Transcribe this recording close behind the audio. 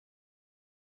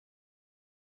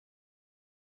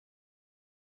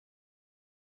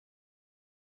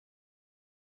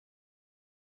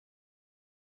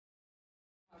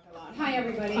Hi,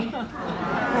 everybody.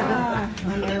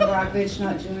 I'm Erin Brockovich,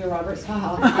 not Julia Roberts.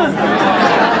 Haha.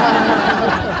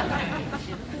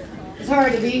 It's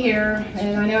hard to be here,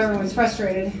 and I know everyone's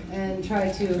frustrated and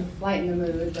try to lighten the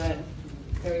mood, but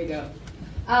there you go.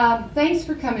 Thanks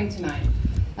for coming tonight.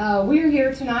 We're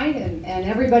here tonight, and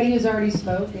everybody who's already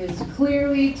spoke is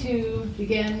clearly to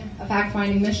begin a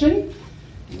fact-finding mission.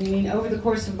 I mean, over the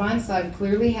course of months, I've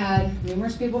clearly had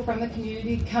numerous people from the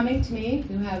community coming to me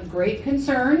who have great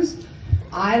concerns.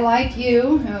 I, like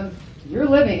you, you're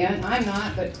living it, I'm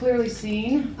not, but clearly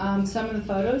seen some of the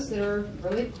photos that are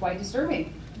really quite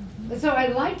disturbing. And so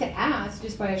I'd like to ask,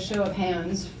 just by a show of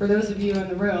hands, for those of you in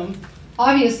the room,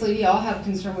 obviously you all have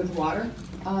concern with water.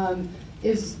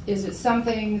 Is it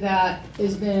something that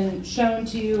has been shown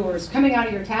to you or is coming out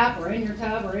of your tap or in your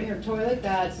tub or in your toilet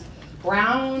that's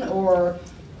brown or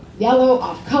yellow,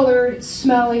 off-colored,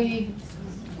 smelly,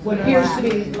 what appears to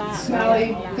be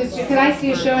smelly? Could I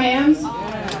see a show of hands?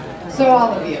 So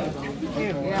all of you.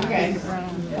 Okay.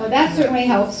 Well, that certainly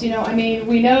helps. You know, I mean,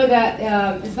 we know that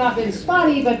it's not been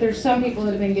spotty, but there's some people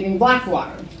that have been getting black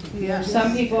water. There's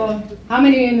some people, how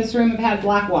many in this room have had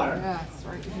black water?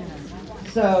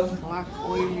 So,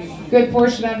 good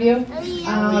portion of you.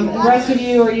 The rest of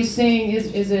you, are you seeing,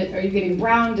 are you getting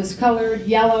brown, discolored,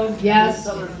 yellow? Yes.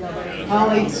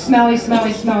 All smelly,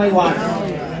 smelly, smelly water.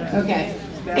 Okay.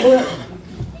 Well,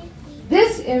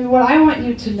 this is what I want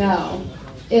you to know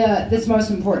that's most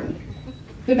important,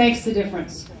 that makes the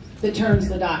difference, that turns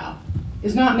the dial,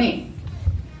 is not me.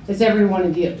 It's every one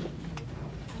of you.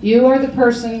 You are the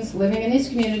persons living in these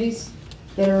communities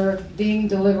that are being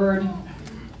delivered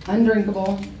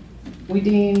undrinkable, we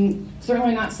deem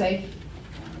certainly not safe,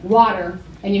 water,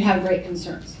 and you have great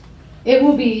concerns. It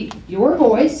will be your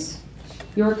voice,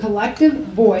 your collective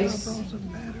voice,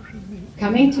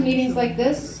 coming to meetings like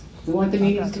this. We want the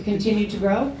meetings to continue to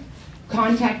grow,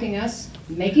 contacting us,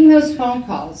 making those phone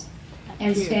calls,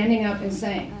 and standing up and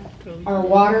saying, our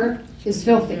water is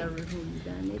filthy.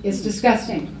 It's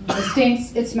disgusting. It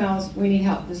stinks. It smells. We need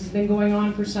help. This has been going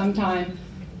on for some time,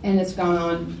 and it's gone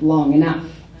on long enough.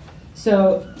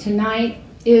 So tonight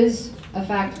is a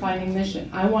fact-finding mission.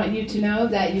 I want you to know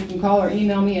that you can call or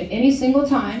email me at any single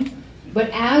time, but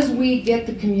as we get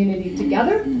the community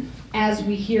together, as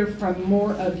we hear from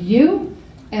more of you,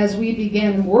 as we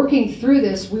begin working through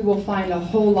this, we will find a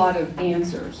whole lot of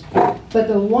answers. But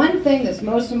the one thing that's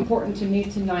most important to me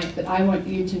tonight that I want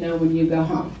you to know when you go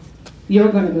home,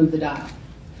 you're going to move the dial.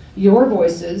 Your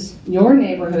voices, your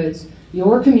neighborhoods,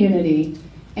 your community,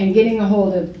 and getting a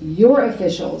hold of your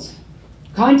officials,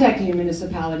 contacting your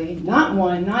municipality, not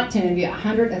one, not 10 of you,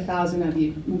 100, 1,000 of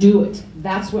you. Do it.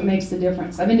 That's what makes the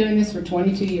difference. I've been doing this for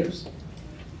 22 years.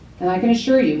 And I can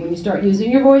assure you, when you start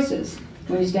using your voices,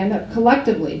 when you stand up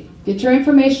collectively, get your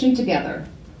information together,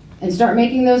 and start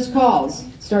making those calls,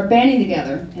 start banding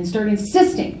together, and start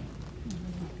insisting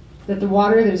that the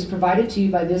water that is provided to you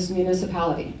by this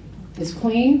municipality is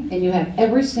clean, and you have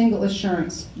every single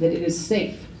assurance that it is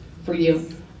safe for you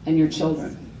and your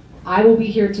children. I will be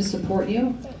here to support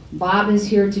you. Bob is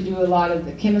here to do a lot of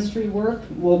the chemistry work.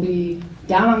 We'll be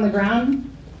down on the ground.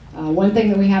 One thing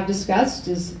that we have discussed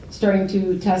is starting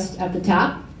to test at the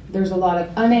tap. There's a lot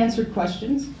of unanswered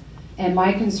questions, and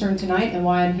my concern tonight and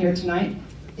why I'm here tonight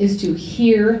is to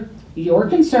hear your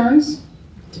concerns,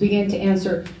 to begin to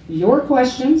answer your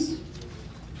questions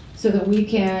so that we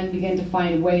can begin to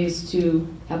find ways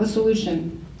to have a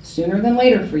solution sooner than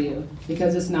later for you,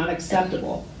 because it's not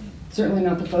acceptable. Certainly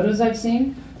not the photos I've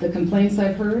seen, the complaints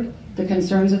I've heard, the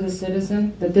concerns of the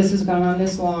citizen, that this has gone on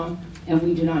this long and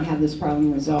we do not have this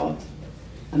problem resolved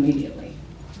immediately.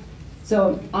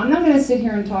 So I'm not going to sit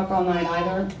here and talk all night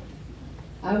either.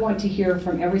 I want to hear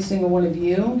from every single one of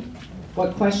you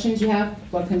what questions you have,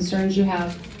 what concerns you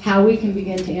have, how we can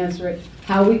begin to answer it,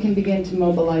 how we can begin to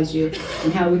mobilize you,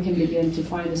 and how we can begin to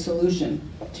find a solution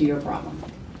to your problem.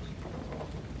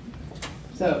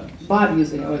 So, Bob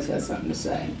usually always has something to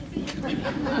say.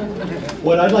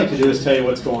 What I'd like to do is tell you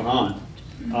what's going on.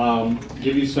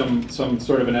 Give you some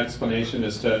sort of an explanation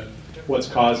as to what's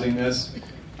causing this,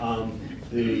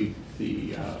 the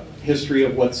history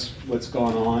of what's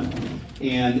gone on,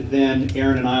 and then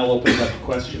Erin and I will open up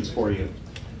questions for you,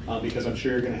 because I'm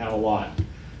sure you're going to have a lot.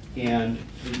 And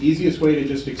the easiest way to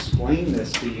just explain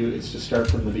this to you is to start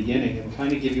from the beginning and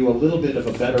kind of give you a little bit of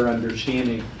a better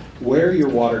understanding where your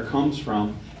water comes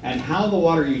from and how the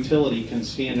water utility can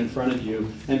stand in front of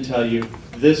you and tell you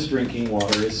this drinking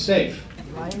water is safe.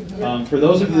 For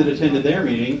those of you that attended their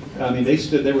meeting, I mean, they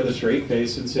stood there with a straight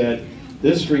face and said,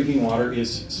 this drinking water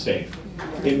is safe.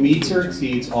 It meets or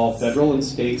exceeds all federal and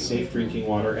state Safe Drinking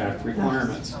Water Act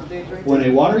requirements. When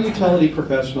a water utility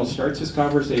professional starts his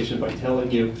conversation by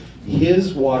telling you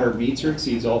his water meets or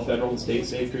exceeds all federal and state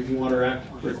Safe Drinking Water Act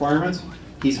requirements,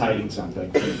 he's hiding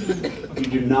something. You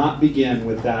do not begin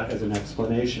with that as an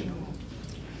explanation.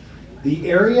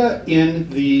 The area in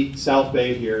the South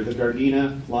Bay here, the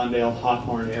Gardena, Lawndale,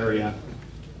 Hawthorne area,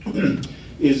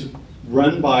 is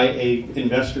run by an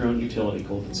investor-owned utility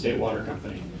called the State Water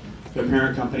Company. Their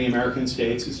parent company, American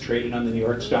States, is traded on the New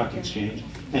York Stock Exchange,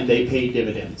 and they pay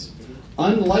dividends.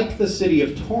 Unlike the city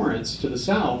of Torrance to the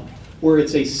south, where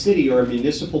it's a city or a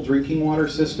municipal drinking water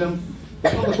system, the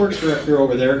public works director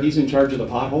over there, he's in charge of the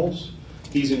potholes,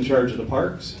 he's in charge of the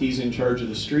parks, he's in charge of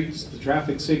the streets, the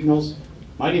traffic signals,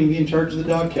 might even be in charge of the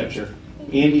dog catcher,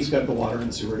 and he's got the water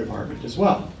and sewer department as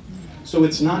well. So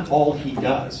it's not all he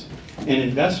does. An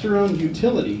investor-owned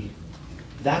utility,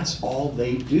 that's all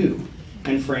they do.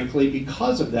 And frankly,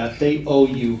 because of that, they owe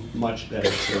you much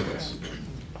better service.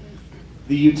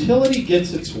 The utility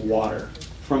gets its water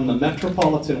from the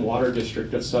Metropolitan Water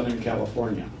District of Southern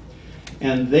California.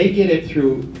 And they get it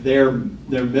through their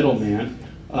middleman,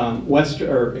 West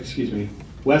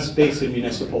Basin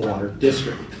Municipal Water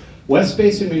District. West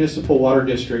Basin Municipal Water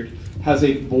District has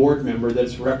a board member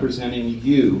that's representing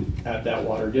you at that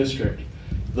water district.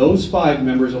 Those 5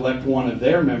 members elect one of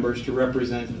their members to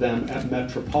represent them at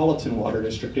Metropolitan Water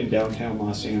District in downtown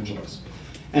Los Angeles.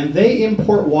 And they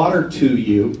import water to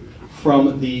you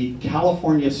from the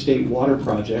California State Water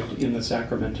Project in the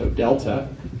Sacramento Delta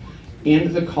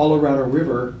and the Colorado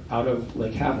River out of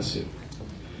Lake Havasu.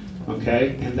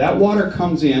 Okay, and that water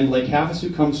comes in, Lake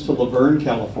Havasu comes to Laverne,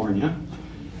 California,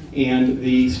 and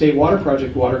the State Water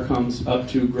Project water comes up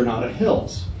to Granada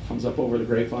Hills, comes up over the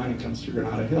Grapevine and comes to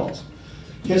Granada Hills.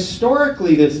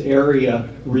 Historically, this area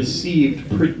received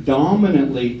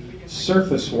predominantly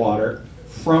surface water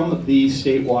from the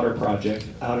State Water Project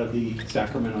out of the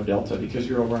Sacramento Delta because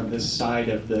you're over on this side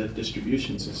of the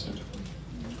distribution system.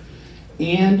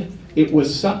 And it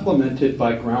was supplemented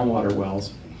by groundwater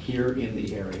wells here in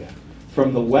the area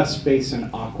from the West Basin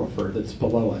aquifer that's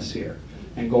below us here.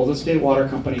 And Golden State Water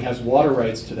Company has water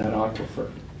rights to that aquifer.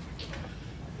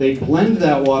 They blend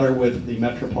that water with the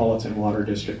Metropolitan Water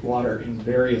District water in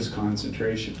various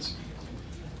concentrations.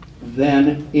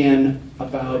 Then in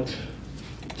about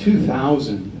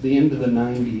 2000, the end of the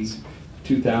 90s,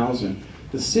 2000,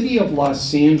 the city of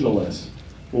Los Angeles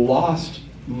lost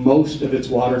most of its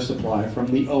water supply from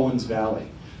the Owens Valley.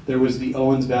 There was the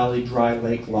Owens Valley Dry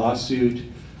Lake lawsuit,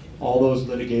 all those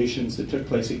litigations that took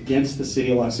place against the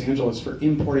city of Los Angeles for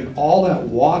importing all that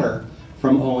water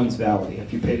from Owens Valley,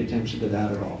 if you paid attention to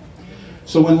that at all.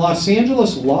 So when Los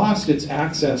Angeles lost its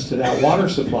access to that water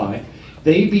supply,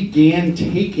 they began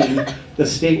taking the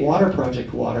State Water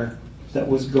Project water that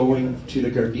was going to the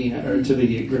Gardena, or to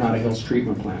the Granada Hills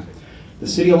treatment plant. The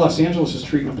city of Los Angeles'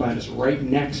 treatment plant is right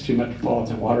next to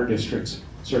Metropolitan Water District's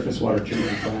surface water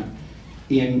treatment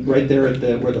plant, right there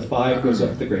at where the 5 goes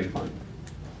up the Grapevine.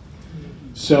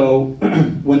 So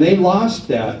when they lost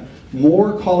that,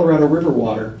 more Colorado River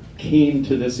water came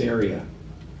to this area,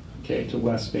 okay, to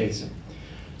West Basin.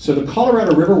 So the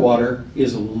Colorado River water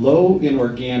is low in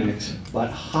organics,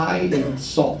 but high in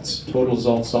salts, total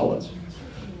dissolved solids.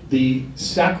 The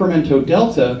Sacramento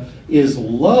Delta is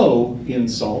low in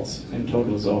salts and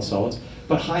total dissolved solids,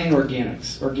 but high in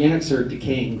organics. Organics are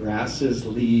decaying grasses,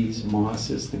 leaves,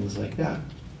 mosses, things like that.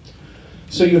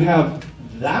 So you have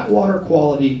that water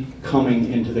quality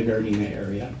coming into the Gardena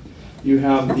area. You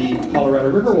have the Colorado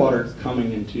River water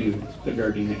coming into the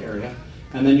Gardena area,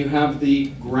 and then you have the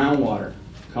groundwater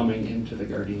coming into the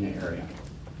Gardena area.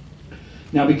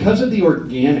 Now, because of the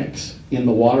organics in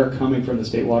the water coming from the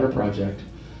State Water Project,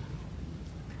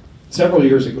 several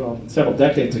years ago, several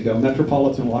decades ago,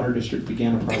 Metropolitan Water District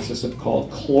began a process called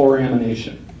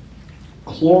chloramination.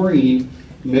 Chlorine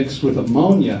mixed with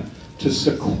ammonia to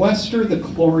sequester the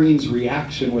chlorine's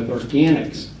reaction with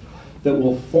organics that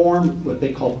will form what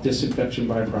they call disinfection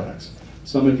byproducts.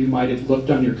 Some of you might have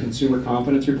looked on your consumer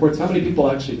confidence reports. How many people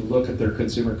actually look at their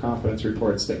consumer confidence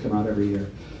reports that come out every year?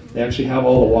 They actually have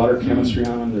all the water chemistry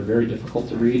on them. They're very difficult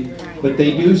to read, but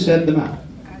they do send them out.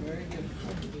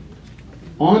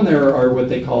 On there are what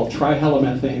they call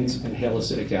trihalomethanes and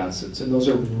haloacidic acids, and those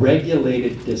are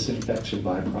regulated disinfection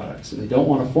byproducts. And they don't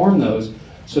want to form those,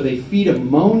 so they feed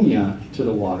ammonia to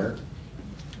the water,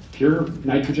 pure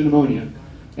nitrogen ammonia,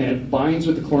 and it binds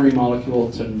with the chlorine molecule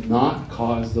to not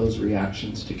cause those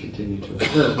reactions to continue to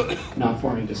occur, not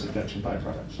forming disinfection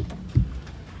byproducts.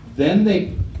 Then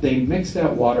they mix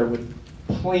that water with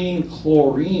plain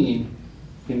chlorine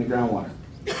in the groundwater.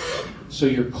 So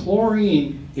your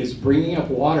chlorine is bringing up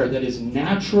water that is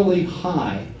naturally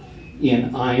high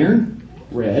in iron,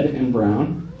 red and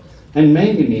brown, and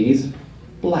manganese,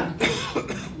 black.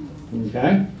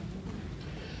 Okay?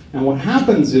 And what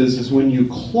happens is when you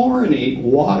chlorinate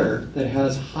water that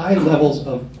has high levels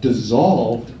of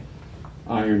dissolved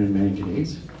iron and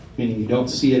manganese, meaning you don't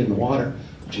see it in the water,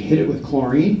 but you hit it with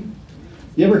chlorine.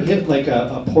 You ever hit like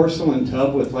a porcelain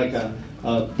tub with like a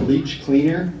bleach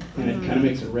cleaner and it kind of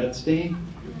makes a red stain?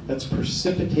 That's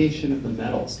precipitation of the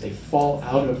metals. They fall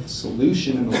out of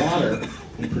solution in the water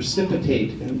and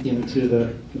precipitate into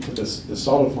the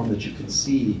solid form that you can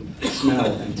see,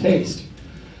 smell, and taste.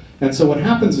 And so what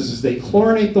happens is they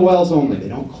chlorinate the wells only. They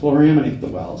don't chloraminate the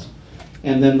wells.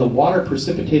 And then the water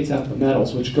precipitates out the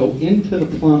metals, which go into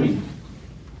the plumbing,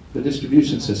 the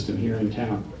distribution system here in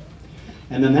town.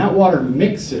 And then that water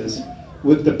mixes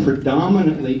with the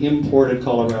predominantly imported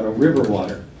Colorado River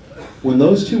water. When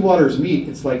those two waters meet,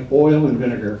 it's like oil and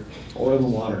vinegar, oil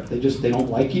and water. They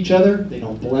don't like each other. They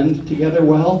don't blend together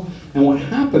well. And what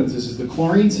happens is the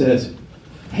chlorine says,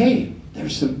 hey,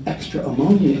 there's some extra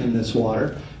ammonia in this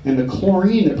water. And the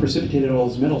chlorine that precipitated all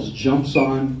those metals jumps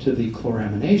on to the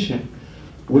chloramination,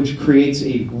 which creates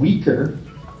a weaker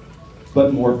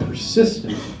but more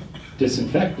persistent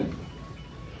disinfectant.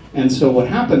 And so what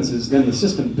happens is then the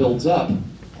system builds up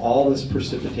all this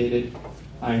precipitated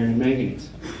iron and manganese.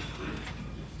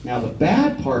 Now the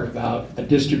bad part about a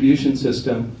distribution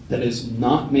system that is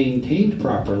not maintained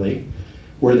properly,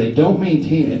 where they don't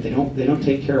maintain it, they don't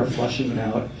take care of flushing it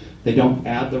out, they don't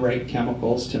add the right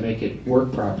chemicals to make it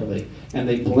work properly, and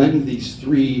they blend these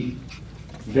three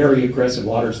very aggressive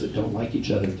waters that don't like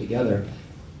each other together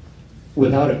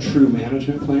without a true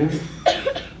management plan,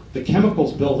 the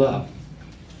chemicals build up.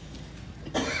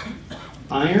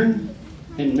 Iron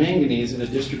and manganese in a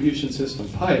distribution system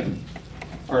pipe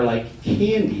are like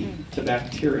candy to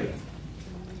bacteria.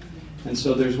 And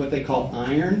so there's what they call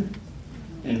iron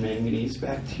and manganese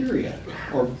bacteria,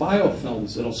 or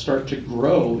biofilms that'll start to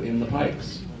grow in the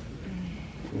pipes.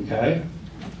 Okay?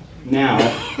 Now,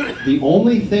 the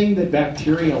only thing that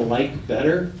bacteria like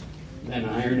better than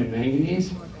iron and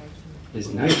manganese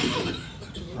is nitrogen,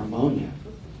 or ammonia.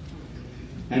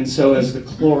 And so as the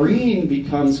chlorine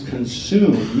becomes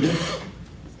consumed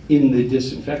in the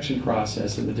disinfection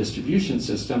process in the distribution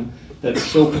system that's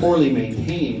so poorly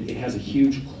maintained, it has a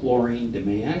huge chlorine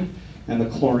demand, and the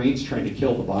chlorine's trying to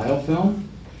kill the biofilm.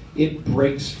 It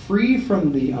breaks free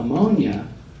from the ammonia,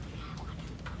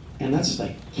 and that's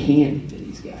like candy to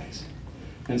these guys.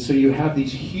 And so you have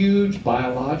these huge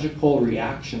biological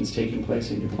reactions taking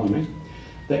place in your plumbing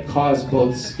that cause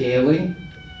both scaling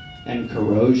and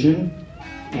corrosion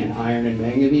and iron and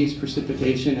manganese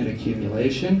precipitation and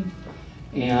accumulation.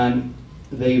 And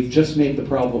they've just made the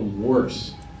problem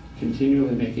worse,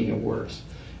 continually making it worse.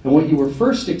 And what you were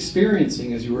first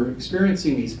experiencing is you were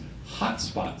experiencing these hot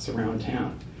spots around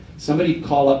town. Somebody'd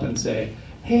call up and say,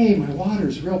 hey, my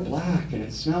water's real black and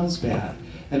it smells bad.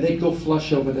 And they'd go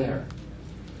flush over there.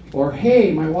 Or,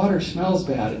 hey, my water smells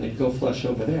bad, and they'd go flush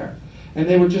over there. And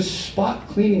they were just spot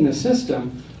cleaning the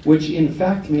system, which in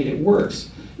fact made it worse.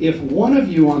 If one of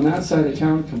you on that side of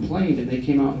town complained and they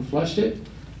came out and flushed it,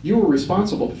 you were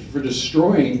responsible for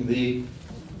destroying the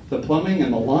plumbing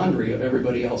and the laundry of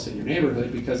everybody else in your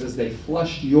neighborhood, because as they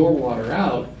flushed your water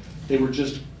out, they were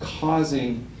just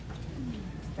causing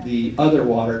the other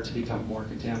water to become more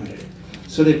contaminated.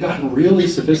 So they've gotten really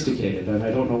sophisticated, and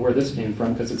I don't know where this came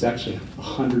from because it's actually a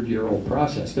 100-year-old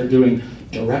process. They're doing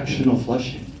directional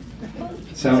flushing.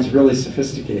 It sounds really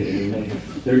sophisticated, and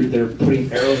they're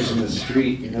putting arrows in the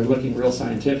street, and they're looking real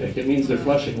scientific. It means they're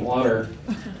flushing water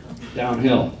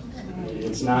downhill.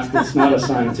 It's not a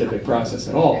scientific process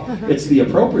at all. It's the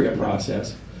appropriate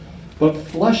process. But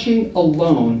flushing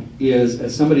alone is,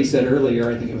 as somebody said earlier,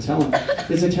 I think it was Helen,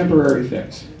 is a temporary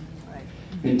fix.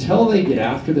 Until they get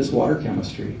after this water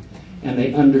chemistry and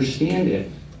they understand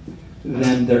it,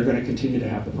 then they're going to continue to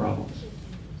have the problems.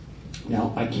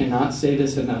 Now, I cannot say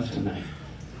this enough tonight.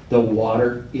 The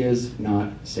water is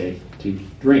not safe to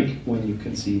drink when you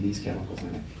can see these chemicals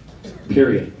in it,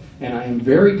 period. And I am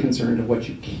very concerned of what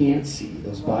you can't see,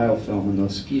 those biofilm and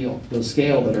those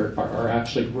scale that are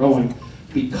actually growing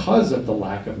because of the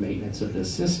lack of maintenance of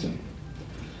this system.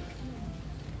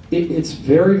 It's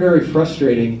very, very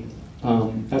frustrating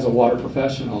as a water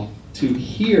professional to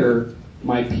hear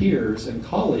my peers and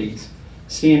colleagues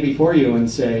stand before you and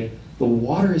say, the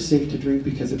water is safe to drink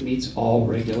because it meets all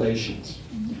regulations.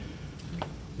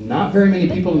 Not very many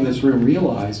people in this room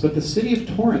realize, but the city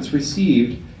of Torrance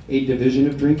received a Division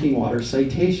of Drinking Water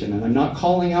citation. And I'm not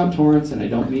calling out Torrance, and I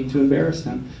don't mean to embarrass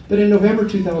them, but in November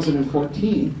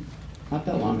 2014, not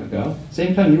that long ago,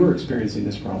 same time you were experiencing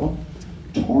this problem,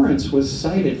 Torrance was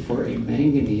cited for a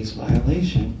manganese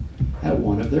violation at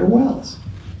one of their wells.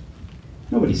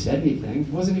 Nobody said anything, it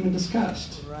wasn't even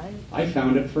discussed. I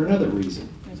found it for another reason.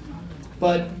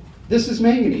 But this is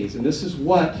manganese, and this is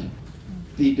what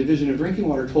the Division of Drinking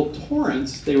Water told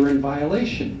Torrance they were in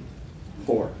violation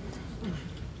for.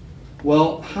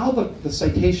 Well, how the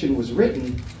citation was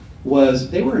written was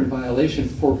they were in violation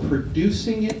for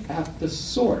producing it at the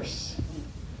source.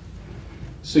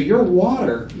 So your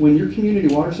water, when your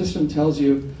community water system tells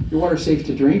you your water's safe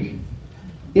to drink,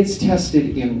 it's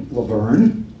tested in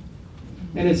Laverne,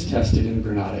 and it's tested in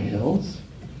Granada Hills,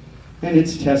 and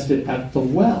it's tested at the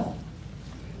well.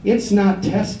 It's not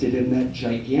tested in that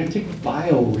gigantic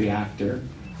bioreactor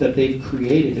that they've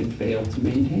created and failed to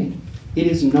maintain. It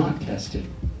is not tested.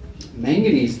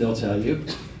 Manganese, they'll tell you,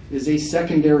 is a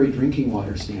secondary drinking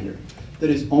water standard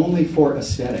that is only for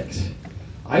aesthetics.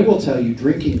 I will tell you,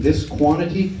 drinking this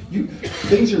quantity,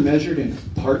 things are measured in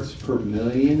parts per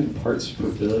million and parts per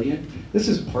billion. This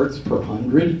is parts per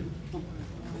 100.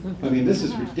 I mean, this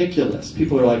is ridiculous.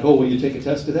 People are like, oh, will you take a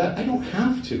test of that? I don't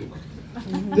have to.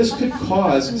 This could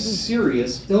cause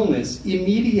serious illness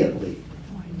immediately.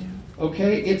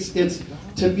 Okay? It's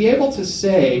to be able to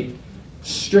say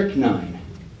strychnine.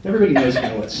 Everybody knows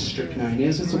now what strychnine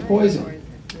is. It's a poison.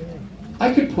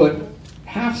 I could put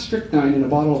half strychnine in a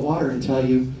bottle of water and tell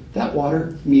you that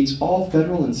water meets all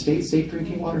federal and state safe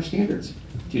drinking water standards.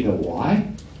 Do you know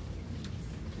why?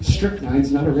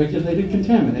 Strychnine's not a regulated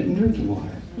contaminant in drinking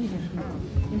water.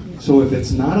 So if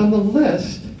it's not on the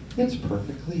list, it's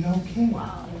perfectly okay.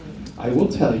 I will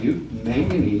tell you,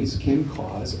 manganese can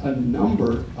cause a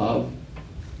number of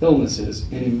illnesses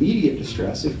and immediate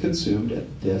distress if consumed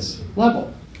at this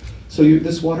level. So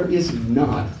this water is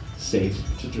not safe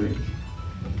to drink.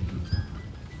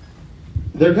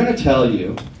 They're going to tell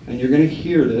you, and you're going to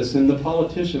hear this, and the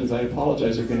politicians, I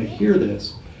apologize, are going to hear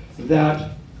this,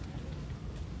 that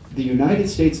the United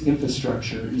States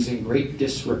infrastructure is in great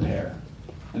disrepair.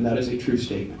 And that is a true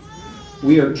statement.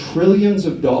 We are trillions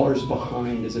of dollars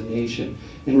behind as a nation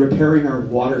in repairing our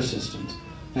water systems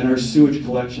and our sewage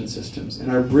collection systems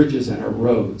and our bridges and our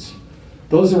roads.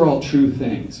 Those are all true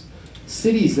things.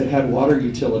 Cities that had water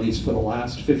utilities for the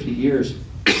last 50 years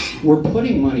were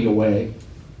putting money away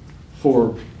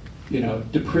for,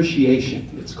 depreciation,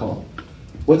 it's called.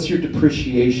 What's your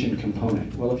depreciation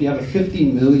component? Well, if you have a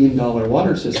 $50 million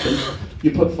water system,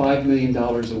 you put $5 million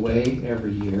away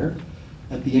every year.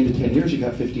 At the end of 10 years, you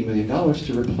got $50 million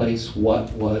to replace what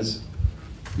was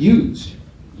used.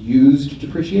 Used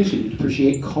depreciation. You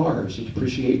depreciate cars, you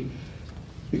depreciate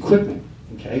equipment.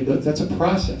 Okay, that's a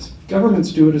process.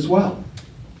 Governments do it as well.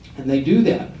 And they do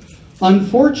that.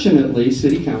 Unfortunately,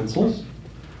 city councils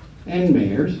and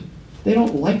mayors, they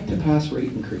don't like to pass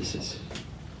rate increases.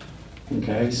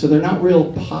 Okay, so they're not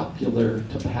real popular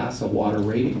to pass a water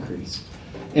rate increase.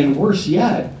 And worse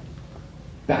yet,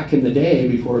 back in the day,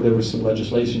 before there was some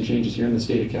legislation changes here in the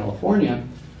state of California,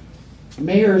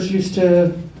 mayors used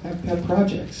to have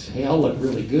projects. Hey, I'll look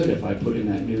really good if I put in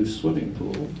that new swimming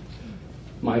pool.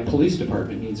 My police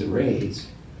department needs a raise.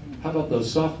 How about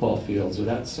those softball fields or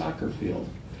that soccer field?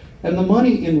 And the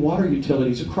money in water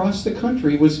utilities across the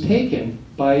country was taken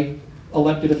by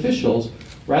elected officials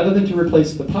rather than to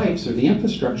replace the pipes or the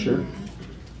infrastructure.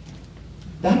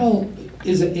 That all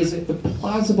is a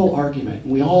plausible argument.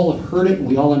 We all have heard it, and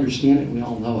we all understand it, and we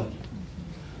all know it.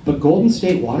 But Golden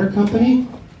State Water Company,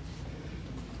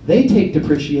 they take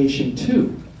depreciation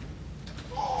too.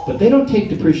 But they don't take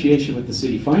depreciation with the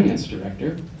city finance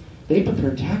director. They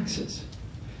prepare taxes.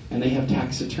 And they have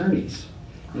tax attorneys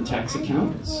and tax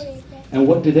accountants. And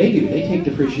what do? They take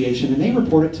depreciation and they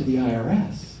report it to the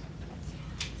IRS.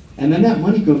 And then that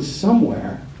money goes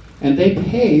somewhere, and they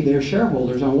pay their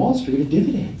shareholders on Wall Street a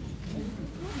dividend.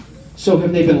 So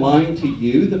have they been lying to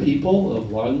you, the people of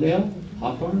Lauderdale,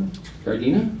 Hawthorne,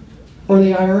 Gardena, or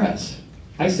the IRS?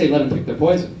 I say let them pick their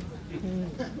poison.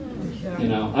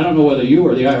 I don't know whether you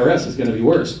or the IRS is going to be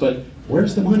worse, but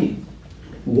where's the money?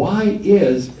 Why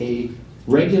is a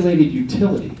regulated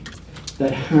utility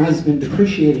that has been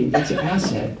depreciating its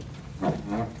asset,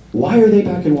 why are they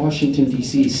back in Washington,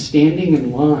 D.C. standing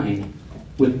in line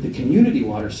with the community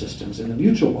water systems and the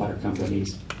mutual water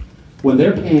companies when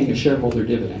they're paying a shareholder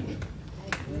dividend?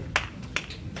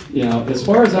 As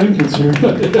far as I'm concerned,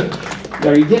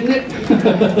 are you getting it?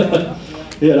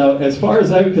 As far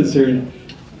as I'm concerned,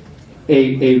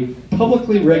 a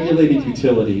publicly regulated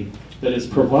utility that is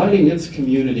providing its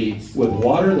community with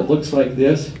water that looks like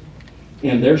this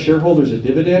and their shareholders a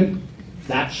dividend,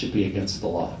 that should be against the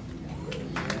law.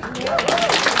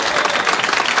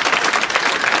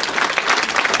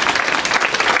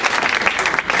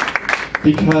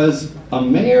 Because a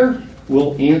mayor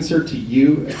will answer to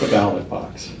you at the ballot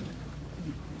box.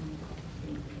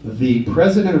 The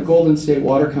president of Golden State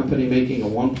Water Company making a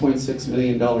 $1.6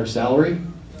 million salary,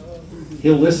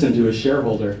 he'll listen to a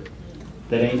shareholder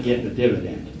that ain't getting a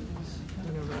dividend.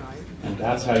 And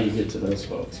that's how you get to those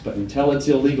folks. But until it's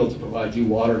illegal to provide you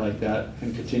water like that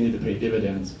and continue to pay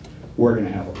dividends, we're going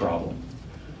to have a problem.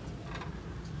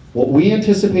 What we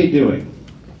anticipate doing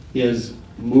is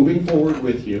moving forward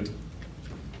with you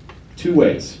two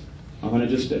ways. I'm going to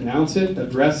just announce it,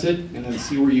 address it, and then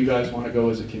see where you guys want to go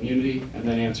as a community, and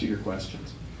then answer your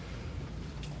questions.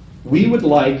 We would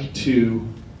like to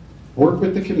work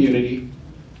with the community,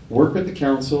 work with the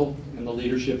council and the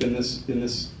leadership in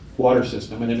this water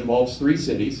system, and it involves 3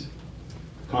 cities,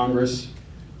 Congress,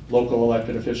 local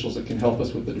elected officials that can help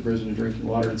us with the diversion of drinking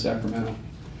water in Sacramento.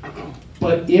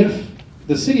 But if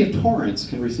the city of Torrance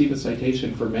can receive a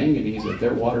citation for manganese at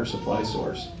their water supply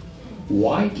source,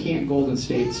 why can't Golden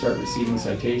State start receiving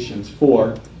citations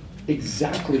for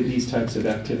exactly these types of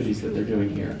activities that they're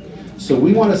doing here? So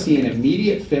we want to see an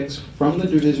immediate fix from the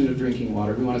Division of Drinking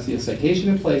Water. We want to see a citation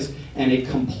in place and a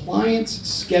compliance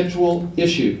schedule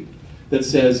issued that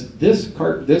says this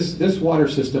water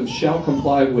system shall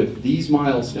comply with these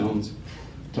milestones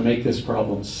to make this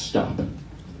problem stop.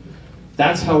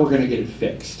 That's how we're going to get it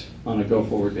fixed on a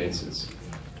go-forward basis.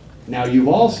 Now, you've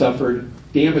all suffered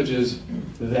damages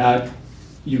that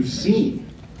you've seen.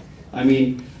 I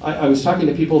mean, I was talking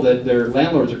to people that their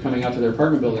landlords are coming out to their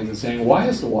apartment buildings and saying, why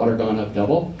has the water gone up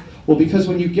double? Well, because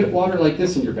when you get water like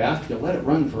this in your bath, you let it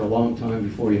run for a long time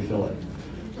before you fill it.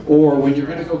 Or when you're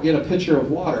going to go get a pitcher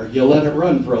of water, you let it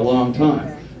run for a long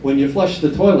time. When you flush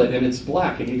the toilet and it's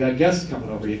black and you got guests coming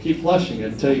over, you keep flushing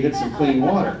it until you get some clean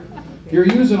water. You're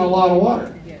using a lot of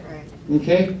water.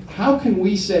 Okay? How can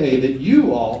we say that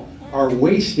you all are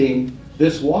wasting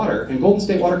this water, and Golden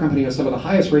State Water Company has some of the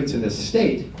highest rates in this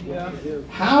state?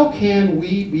 How can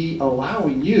we be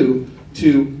allowing you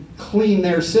to clean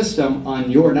their system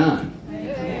on your dime?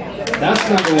 That's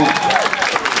number one.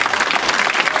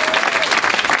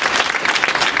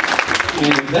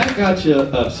 And if that got you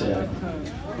upset,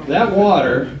 that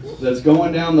water that's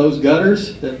going down those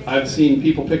gutters that I've seen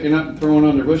people picking up and throwing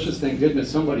on their bushes, thank goodness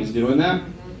somebody's doing that.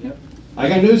 I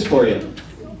got news for you.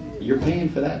 You're paying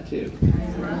for that too.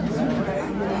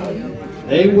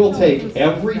 They will take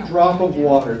every drop of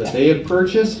water that they have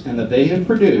purchased and that they have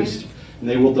produced, and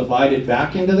they will divide it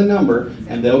back into the number,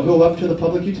 and they'll go up to the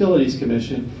Public Utilities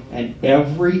Commission, and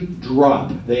every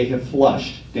drop they have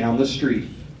flushed down the street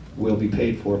will be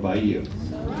paid for by you.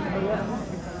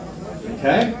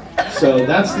 Okay? So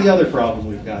that's the other problem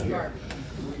we've got here.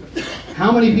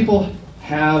 How many people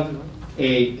have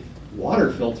a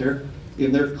water filter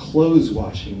in their clothes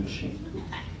washing machine,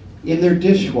 in their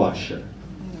dishwasher,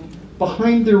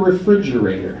 behind their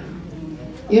refrigerator,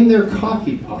 in their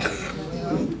coffee pot?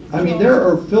 I mean, there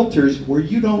are filters where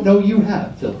you don't know you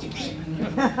have filters.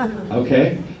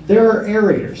 Okay? There are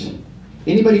aerators.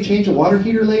 Anybody change a water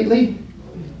heater lately?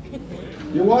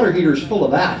 Your water heater is full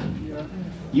of that.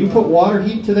 You put water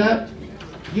heat to that,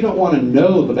 you don't want to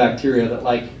know the bacteria that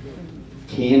like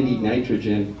candied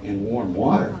nitrogen and warm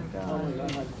water.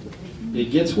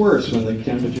 It gets worse when the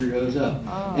temperature goes up.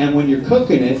 And when you're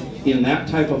cooking it in that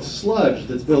type of sludge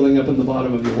that's building up in the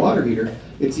bottom of your water heater,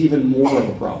 it's even more of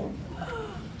a problem.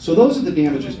 So those are the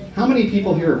damages. How many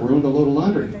people here have ruined a load of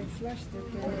laundry?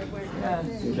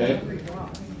 Okay.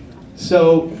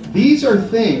 So these are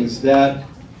things that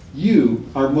you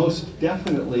are most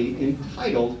definitely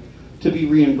entitled to be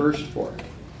reimbursed for.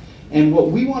 And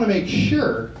what we want to make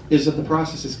sure is that the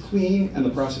process is clean and the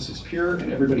process is pure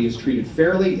and everybody is treated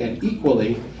fairly and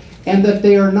equally, and that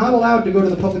they are not allowed to go to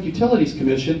the Public Utilities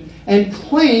Commission and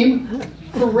claim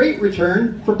for rate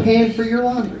return for paying for your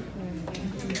laundry.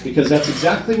 Because that's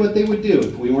exactly what they would do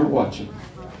if we weren't watching.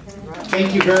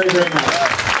 Thank you very, very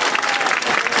much.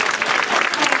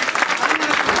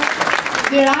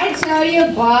 Did I tell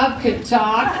you Bob could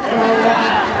talk?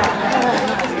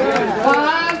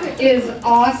 Bob is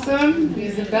awesome.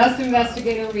 He's the best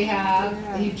investigator we have.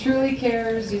 He truly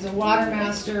cares. He's a water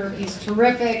master. He's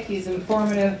terrific. He's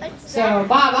informative. So,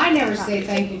 Bob, I never say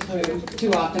thank you to him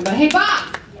too often, but hey,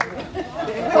 Bob!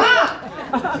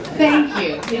 Bob! Thank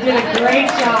you. You did a great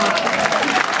job.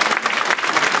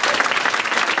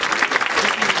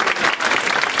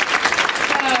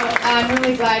 I'm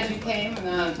really glad you came.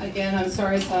 Again, I'm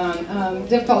sorry it's on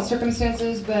difficult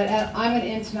circumstances, but I'm going to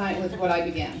end tonight with what I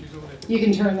began. You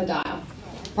can turn the dial.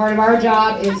 Part of our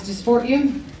job is to support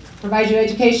you, provide you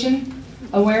education,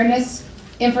 awareness,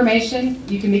 information.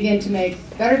 You can begin to make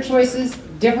better choices,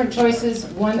 different choices,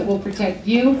 one that will protect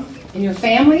you and your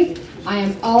family, I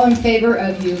am all in favor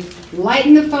of you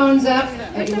lighting the phones up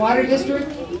at your water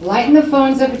district, lighting the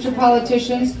phones up at your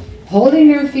politicians, holding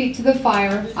their feet to the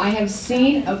fire. I have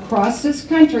seen across this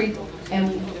country,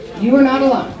 and you are not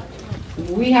alone.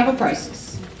 We have a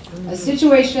crisis, a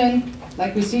situation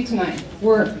like we see tonight,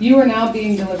 where you are now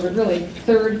being delivered really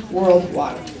third world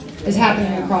water is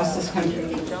happening across this country.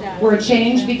 Where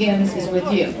change begins is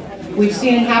with you. We've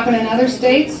seen it happen in other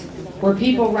states where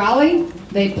people rally,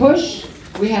 they push,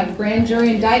 we have grand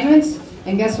jury indictments,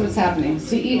 and guess what's happening?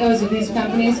 CEOs of these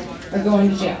companies are going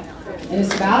to jail. And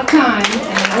it's about time, and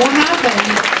it will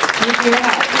happen with your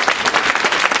help.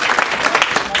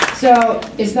 So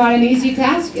it's not an easy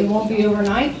task. It won't be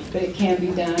overnight, but it can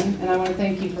be done. And I want to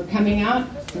thank you for coming out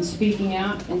and speaking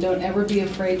out, and don't ever be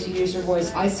afraid to use your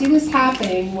voice. I see this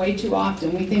happening way too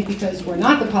often. We think because we're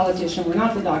not the politician, we're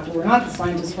not the doctor, we're not the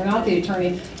scientist, we're not the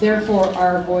attorney, therefore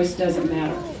our voice doesn't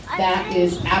matter. That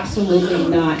is absolutely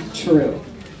not true.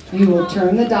 You will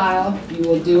turn the dial, you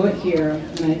will do it here,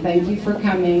 and I thank you for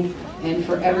coming and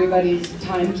for everybody's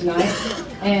time tonight.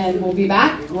 And we'll be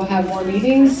back, we'll have more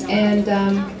meetings, and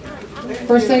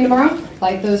first thing tomorrow,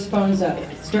 light those phones up.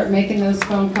 Start making those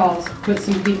phone calls, put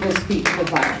some people's feet to the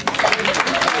fire.